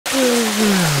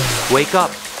Wake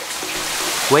up.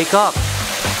 Wake up.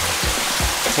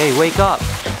 Hey, wake up.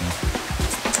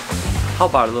 How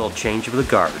about a little change of the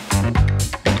guard?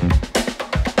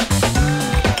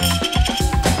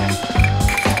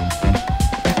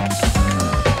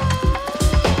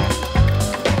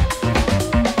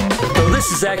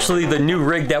 This is actually the new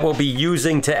rig that we'll be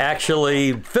using to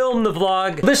actually film the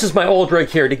vlog. This is my old rig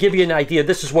here. To give you an idea,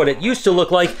 this is what it used to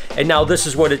look like, and now this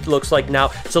is what it looks like now.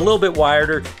 It's a little bit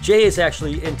wider. Jay is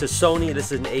actually into Sony.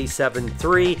 This is an A7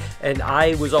 III, and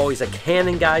I was always a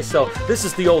Canon guy, so this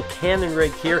is the old Canon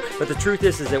rig here, but the truth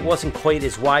is it wasn't quite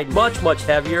as wide, much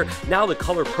heavier. Now the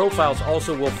color profiles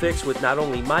also will fix with not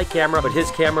only my camera, but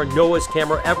his camera, Noah's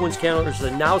camera, everyone's cameras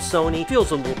are now Sony.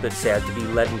 Feels a little bit sad to be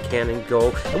letting Canon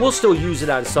go, and we'll still use it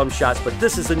on some shots, but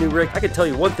this is a new rig. I can tell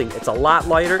you one thing, it's a lot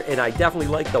lighter, and I definitely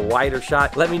like the wider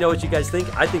shot. Let me know what you guys think.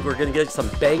 I think we're gonna get some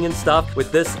banging stuff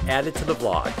with this added to the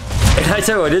vlog. And I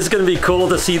tell you what, it is going to be cool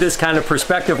to see this kind of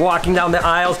perspective walking down the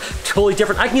aisles. Totally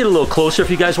different. I can get a little closer if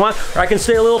you guys want, or I can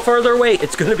stay a little further away.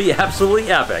 It's going to be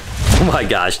absolutely epic. Oh my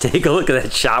gosh, take a look at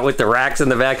that shot with the racks in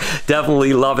the back.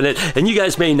 Definitely loving it. And you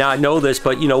guys may not know this,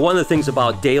 but you know, one of the things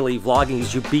about daily vlogging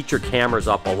is you beat your cameras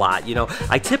up a lot. You know,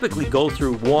 I typically go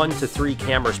through 1 to 3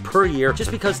 cameras per year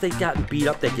just because they've gotten beat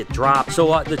up, they get dropped.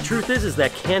 So the truth is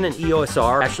that Canon EOS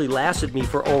R actually lasted me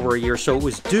for over a year. So it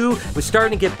was due, it was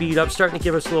starting to get beat up, starting to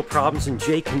give us little problems, and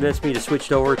Jay convinced me to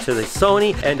switch over to the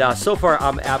Sony, and so far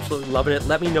I'm absolutely loving it.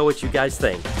 Let me know what you guys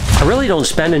think. I really don't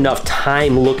spend enough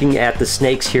time looking at the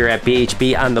snakes here at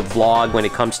BHB on the vlog when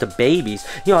it comes to babies.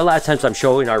 You know, a lot of times I'm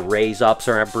showing our raise-ups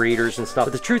or our breeders and stuff,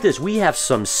 but the truth is we have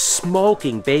some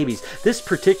smoking babies. This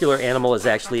particular animal is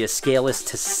actually a scaleless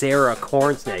Tessera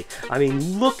corn snake. I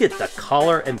mean, look at the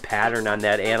color and pattern on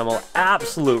that animal.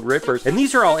 Absolute rippers. And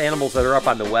these are all animals that are up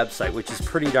on the website, which is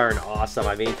pretty darn awesome.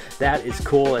 I mean, that is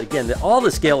cool. And again, all the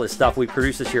scaleless stuff we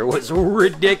produced this year was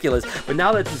ridiculous, but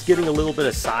now that it's getting a little bit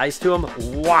of size to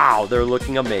them, wow, they're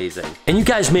looking amazing. And you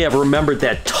guys may have remembered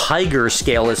that tiger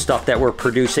scaleless stuff that we're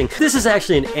producing. This is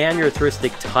actually an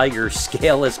aneurystic tiger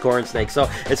scaleless corn snake, so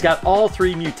it's got all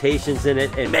 3 mutations in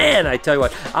it, and man, I tell you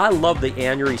what, I love the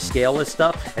anery scaleless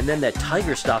stuff, and then that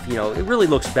tiger stuff, you know, it really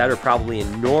looks better probably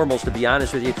in normals, to be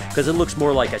honest with you, because it looks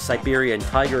more like a Siberian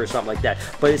tiger or something like that,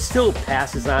 but it still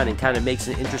passes on and kind of makes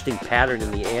an interesting pattern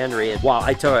in the anery. And wow,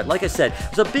 I tell you what, like I said,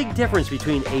 there's a big difference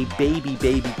between a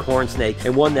baby corn snake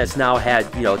and one that's now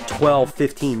had, you know, 12,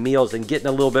 15 meals and getting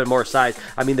a little bit more size.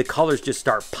 I mean, the colors just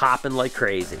start popping like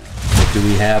crazy. What do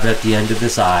we have at the end of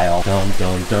this aisle? Dun,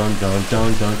 dun, dun, dun,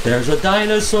 dun, dun. There's a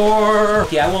dinosaur.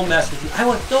 Okay, I won't mess with you.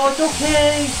 No, it's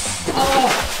okay.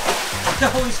 Oh.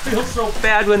 I always feel so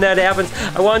bad when that happens.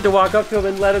 I wanted to walk up to him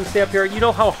and let him stay up here. You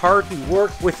know how hard he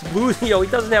worked with losing, you know, he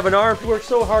doesn't have an arm. He worked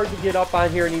so hard to get up on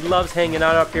here, and he loves hanging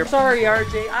out up here. Sorry,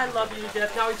 RJ, I love you to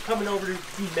death. Now he's coming over to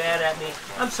be mad at me.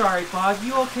 I'm sorry, Bog,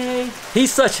 you okay?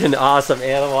 He's such an awesome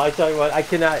animal. I tell you what,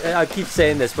 I keep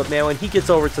saying this, but man, when he gets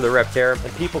over to the Reptarium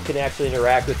and people can actually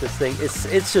interact with this thing,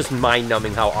 it's just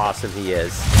mind-numbing how awesome he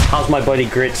is. How's my buddy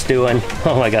Grits doing?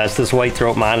 Oh my gosh, this white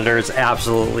throat monitor is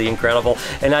absolutely incredible.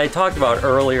 And I talked about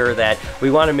earlier that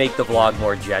we want to make the vlog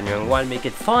more genuine. We want to make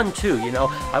it fun too, you know.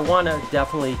 I want to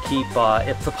definitely keep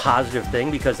it the positive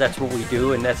thing, because that's what we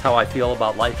do and that's how I feel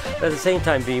about life, but at the same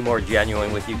time being more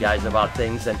genuine with you guys about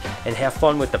things and have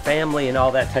fun with the family and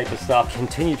all that type of stuff.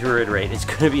 Continue to reiterate, it's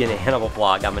going to be an animal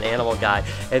vlog. I'm an animal guy,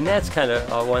 and that's kind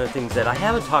of one of the things that I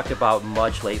haven't talked about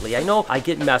much lately. I know I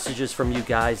get messages from you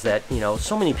guys that, you know,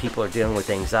 so many people are dealing with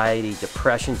anxiety,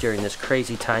 depression during this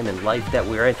crazy time in life that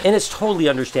we're in, and it's totally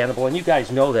understandable, and you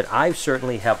guys know that I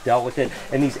certainly have dealt with it,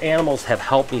 and these animals have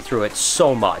helped me through it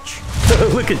so much.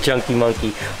 Look at Chunky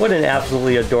Monkey. What an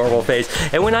absolutely adorable face.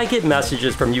 And when I get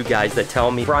messages from you guys that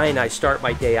tell me, Brian, I start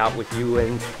my day out with you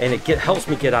and it helps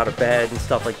me get out of bed and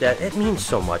stuff like that, it means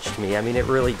so much to me. I mean, it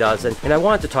really does. And I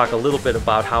wanted to talk a little bit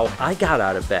about how I got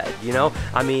out of bed, you know?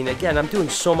 I mean, again, I'm doing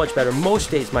so much better.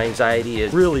 Most days my anxiety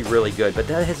is really, really good, but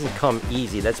that hasn't come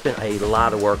easy. That's been a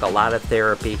lot of work, a lot of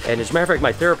therapy. And as a matter of fact,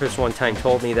 my therapist one time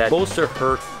told me that most of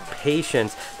her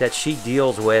patients that she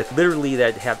deals with, literally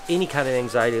that have any kind of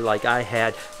anxiety like I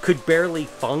had, could barely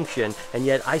function, and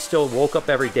yet I still woke up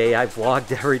every day, I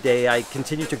vlogged every day, I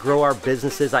continued to grow our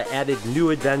businesses, I added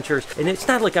new adventures, and it's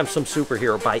not like I'm some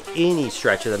superhero by any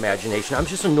stretch of the imagination. I'm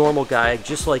just a normal guy,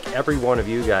 just like every one of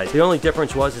you guys. The only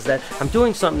difference is that I'm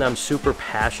doing something I'm super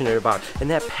passionate about, and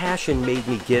that passion made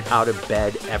me get out of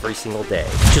bed every single day.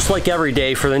 Just like every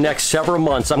day for the next several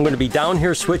months, I'm going to be down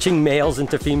here switching males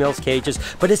into females' cages,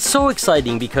 but it's so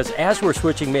exciting because as we're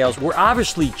switching males, we're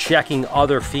obviously checking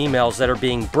other females that are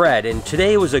being bred, and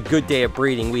today was a good day of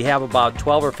breeding. We have about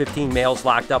 12 or 15 males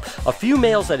locked up. A few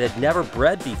males that had never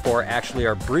bred before actually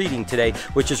are breeding today,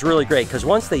 which is really great, because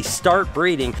once they start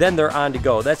breeding, then they're on to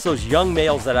go. That's those young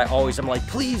males that I'm like,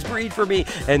 please breed for me.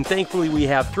 And thankfully we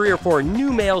have 3 or 4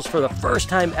 new males for the first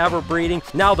time ever breeding.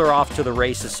 Now they're off to the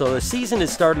races. So the season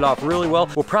has started off really well.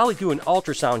 We'll probably do an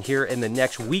ultrasound here in the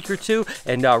next week or two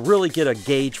and really get a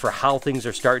gauge for how things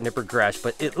are starting to progress.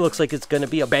 But it looks like it's going to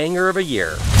be a banger of a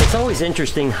year. It's always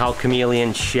interesting how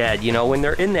chameleons shed. You know, when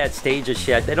they're in that stage of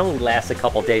shed, they only last a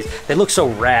couple days. They look so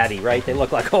ratty, right? They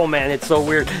look like, oh man, it's so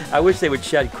weird. I wish they would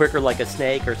shed quicker like a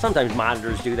snake, or sometimes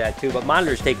monitors do that too, but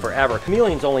monitors take forever.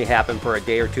 Chameleons only happen for a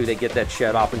day or two. They get that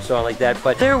shed off and so on like that.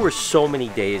 But there were so many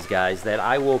days, guys, that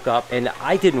I woke up and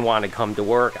I didn't want to come to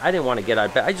work. I didn't want to get out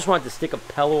of bed. I just wanted to stick a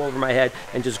pillow over my head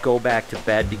and just go back to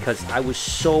bed, because I was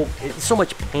so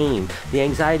much pain. The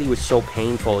anxiety was so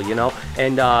painful, you know?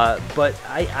 And but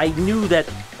I knew that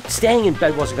staying in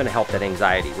bed wasn't going to help that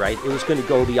anxiety, right? It was going to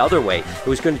go the other way. It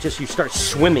was going to just, you start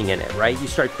swimming in it, right? You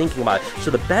start thinking about it. So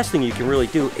the best thing you can really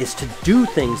do is to do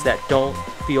things that don't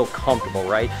feel comfortable,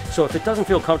 right? So if it doesn't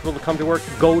feel comfortable to come to work,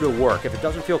 go to work. If it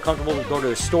doesn't feel comfortable to go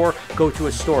to a store, go to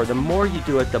a store. The more you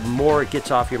do it, the more it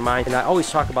gets off your mind. And I always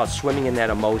talk about swimming in that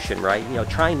emotion, right? You know,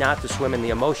 try not to swim in the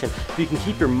emotion. If you can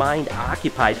keep your mind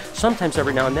occupied, sometimes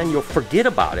every now and then you'll forget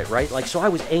about it, right? Like, so I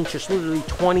was anxious literally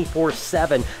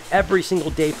 24/7 every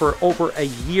single day for over a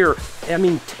year. I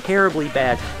mean, terribly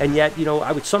bad. And yet, you know,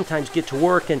 I would sometimes get to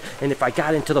work, and if I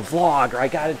got into the vlog, or I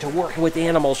got into working with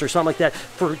animals or something like that,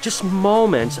 for just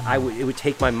moments, it would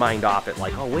take my mind off it.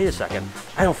 Like, oh, wait a second,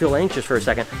 I don't feel anxious for a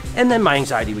second. And then my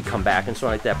anxiety would come back and so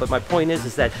on like that. But my point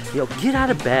is that, you know, get out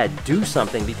of bed, do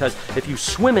something, because if you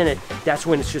swim in it, that's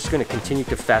when it's just going to continue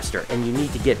to fester, and you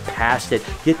need to get past it,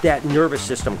 get that nervous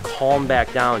system calm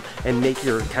back down, and make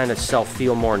your kind of self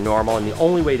feel more normal. And the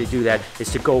only way to do that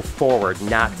is to go forward,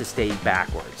 not to stay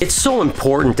backwards. It's so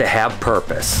important to have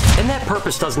purpose, and that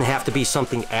purpose doesn't have to be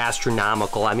something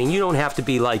astronomical. I mean, you don't have to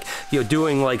be like, you know,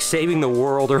 doing like saving the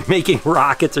world or making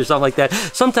rockets or something like that.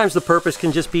 Sometimes the purpose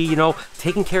can just be, you know,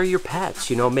 taking care of your pets,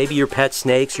 you know, maybe your pet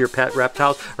snakes, your pet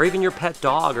reptiles, or even your pet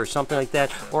dog or something like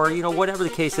that, or, you know, whatever the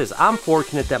case is. I'm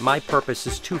fortunate that my purpose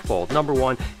is twofold. Number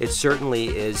one, it certainly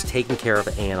is taking care of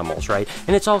animals, right?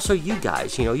 And it's also you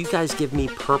guys. You know, you guys give me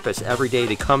purpose every day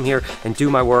to come here and do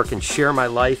my work and share my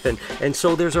life, and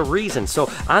so there's a reason. So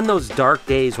on those dark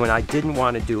days when I didn't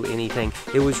want to do anything,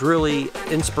 it was really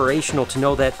inspirational to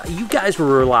know that you guys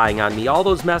were relying on me. All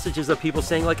those messages of people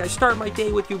saying like, I start my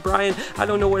day with you, Brian, I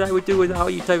don't know what I would do without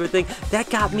you, type of thing, that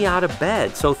got me out of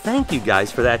bed. So thank you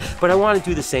guys for that. But I want to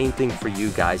do the same thing for you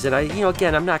guys. And you know,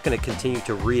 again, I'm not going to continue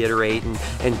to reiterate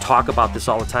and talk about this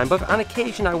all the time, but on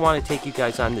occasion I want to take you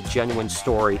guys on the genuine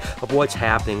story of what's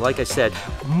happening. Like I said,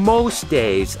 most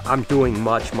days I'm doing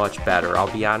much better,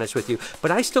 I'll be honest with you,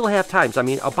 but I still have times. I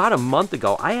mean, about a month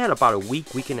ago, I had about a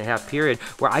week and a half period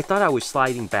where I thought I was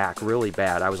sliding back really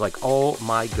bad. I was like, oh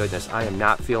my goodness, I am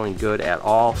not feeling good at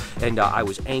all. And I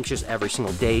was anxious every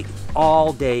single day,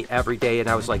 all day, every day. And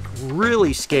I was like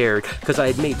really scared because I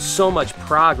had made so much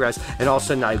progress. And all of a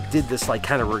sudden I did this like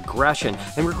kind of regression,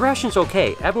 and regression's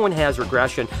okay. Everyone has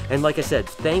regression. And like I said,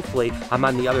 thankfully I'm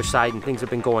on the other side and things have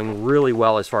been going really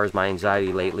well as far as my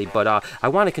anxiety lately. But I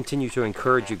want to continue to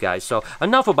encourage you guys. So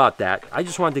enough about that. I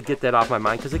just wanted to get that off my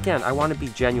mind because again, I want to be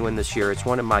genuine this year. It's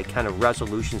one of my kind of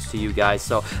resolutions to you guys.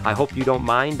 So I hope you don't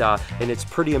mind. And it's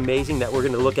pretty amazing that we're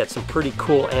going to look at some pretty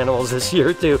cool animals this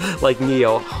year too, like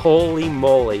Neo. Holy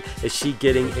moly, is she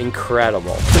getting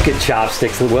incredible. Look at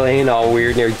Chopsticks, laying all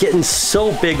weird and they're getting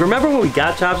so big. Remember when we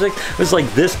got Chopsticks? It was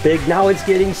like this big. Now it's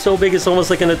getting so big, it's almost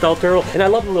like an adult turtle. And I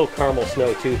love the little Caramel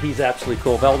Snow too. He's absolutely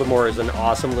cool. Veldemort is an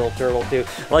awesome little turtle too.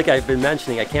 Like I've been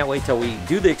mentioning, I can't wait till we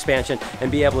do the expansion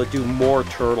and be able to do more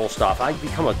turtle stuff. I've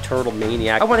become a turtle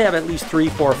maniac. I want to have at least 3,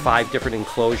 4, 5 different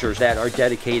enclosures that are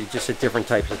dedicated just to different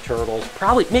types of turtles.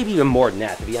 Probably, maybe even more than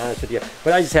that, to be honest with you.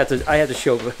 But I had to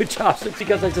show Chopsticks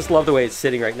because I just love the way it's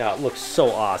sitting right now. It looks so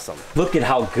awesome. Look at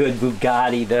how good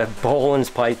Bugatti, the Bolin's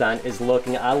python, is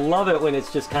looking. I love it when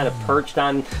it's just kind of perched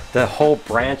on the whole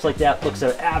branch like that. Looks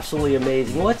absolutely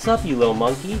amazing. What's up, you little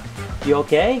monkey? You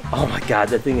okay? Oh my God,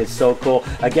 that thing is so cool.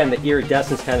 Again, the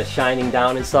iridescence kind of shining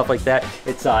down and stuff like that.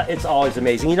 It's always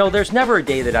amazing. You know, there's never a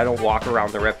day that I don't walk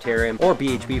around the Reptarium, or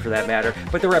BHB for that matter,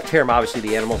 but the Reptarium, obviously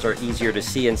the animals are easier to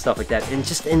see and stuff like that, and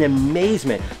just an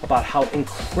amazement about how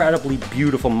incredibly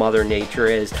beautiful Mother Nature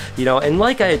is, you know. And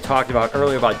like I had talked about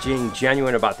earlier about being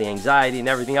genuine about the anxiety and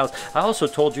everything else, I also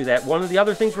told you that one of the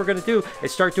other things we're going to do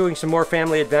is start doing some more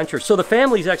family adventures. So the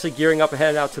family's actually gearing up and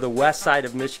heading out to the west side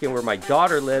of Michigan where my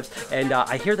daughter lives, and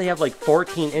I hear they have like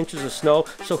 14 inches of snow,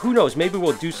 so who knows, maybe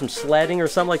we'll do some sledding or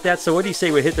something like that. So what do you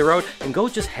say we hit the road and go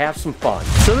just have some fun?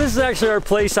 So this is actually our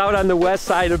place out on the west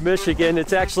side of Michigan.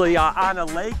 It's actually on a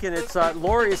lake, and it's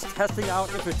Lori is testing out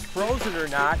if it's frozen or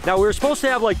not. Now we were supposed to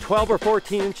have like 12 or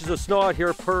 14 inches of snow out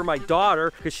here per my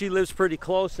daughter, because she lives pretty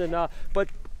close, and but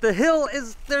the hill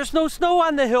is, there's no snow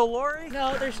on the hill, Lori.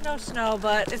 No, there's no snow,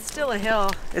 but it's still a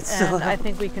hill. It's still a hill. I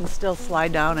think we can still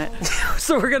slide down it.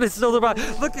 So we're gonna still about.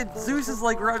 Look at Zeus is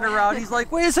like running around. He's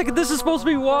like, wait a second, this is supposed to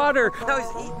be water. Now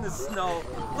he's eating the snow.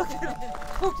 Look at him.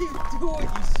 What are you doing,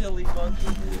 you silly monkey?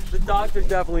 The dogs are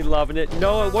definitely loving it.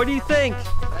 Noah, what do you think? That's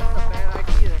a bad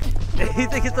idea. You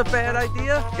think it's a bad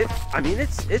idea? I mean,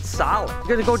 it's solid.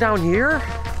 You're gonna go down here?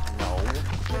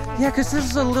 Yeah, because this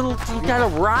is a little, you got a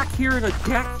rock here and a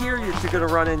deck here that you're going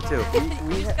to run into.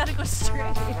 You just got to go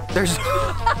straight. There's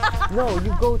no,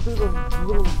 you go through the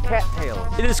little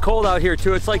cattail. It is cold out here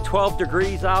too. It's like 12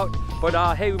 degrees out, but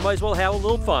hey, we might as well have a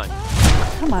little fun.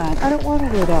 Come on, I don't want to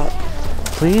wear that.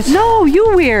 Please? No,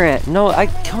 you wear it. No,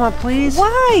 come on, please.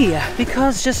 Why?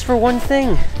 Because just for one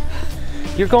thing.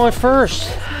 You're going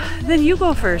first. Then you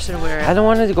go first and wear it. I don't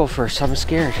want to go first. I'm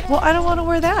scared. Well, I don't want to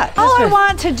wear that. All I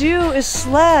want to do is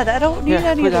sled. I don't need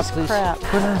any of this crap.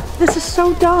 Put on. This is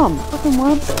so dumb. I fucking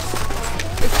want this.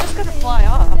 It's just gonna fly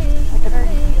off. I can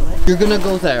already feel it. You're gonna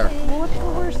go there. Well, what's the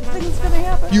worst thing that's gonna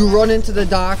happen? You run into the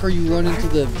dock or you run into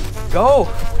the... Go.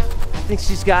 I think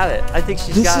she's got it. I think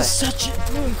she's got it. This is such a...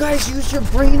 You guys use your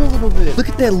brain a little bit. Look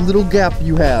at that little gap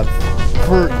you have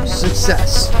for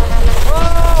success.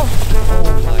 Oh!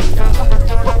 Oh my god.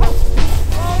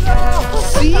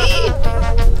 See?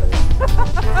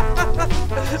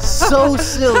 So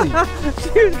silly.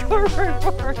 Dude, go right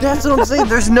for it. That's what I'm saying.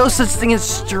 There's no such thing as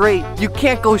straight. You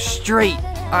can't go straight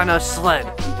on a sled.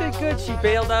 She did good. She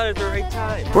bailed out at the right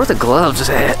time. Where are the gloves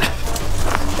at?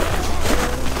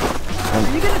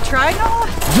 Are you gonna try, Noah?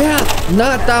 Yeah,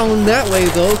 not down that way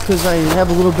though, because I have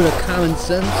a little bit of common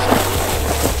sense.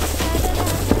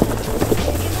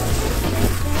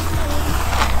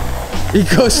 He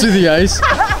goes through the ice.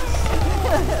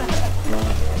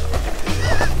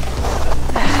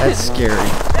 That's scary.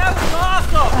 That was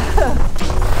awesome!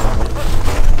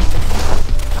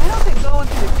 I don't think going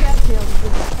through the cattails is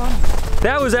gonna be fun.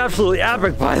 That was absolutely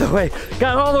epic, by the way.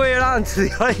 Got all the way onto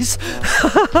the ice.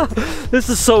 This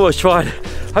is so much fun.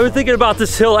 I've been thinking about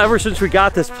this hill ever since we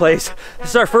got this place.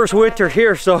 This is our first winter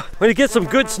here, so when you get some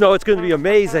good snow, it's gonna be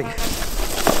amazing. You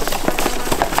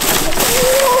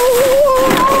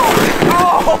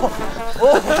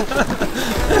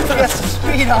got some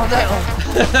speed on that one.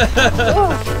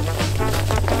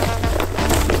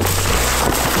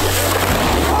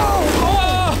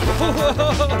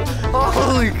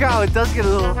 Holy cow, it does get a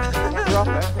little rough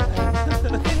after.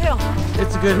 Good hill.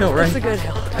 It's a good hill, right? It's a good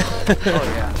hill. Oh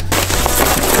yeah.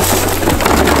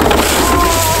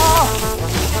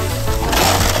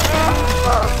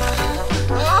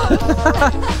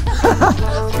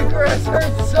 The grass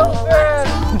hurts so bad.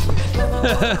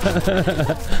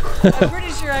 I'm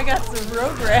pretty sure I got some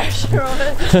road rash from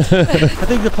it. I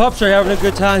think the pups are having a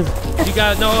good time. You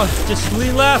got Noah, just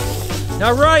lean left,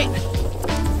 now right.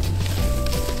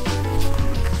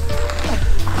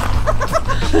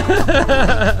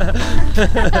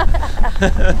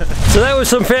 So that was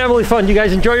some family fun. You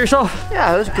guys enjoy yourself?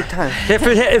 Yeah, it was a good time. If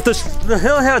the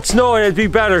hill had snow, it'd be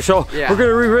better. So Yeah. we're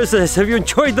gonna revisit this. If you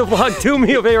enjoyed the vlog, do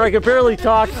me a favor. I can barely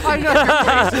talk. I know your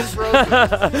face is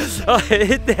frozen.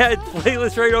 Hit that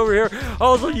playlist right over here.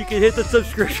 Also, you can hit the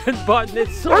subscription button.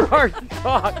 It's so hard to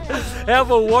talk.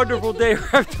 Have a wonderful day.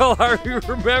 Reptarium.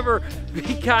 Remember, be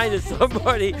kind to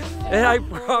somebody, and I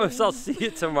promise I'll see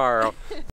you tomorrow.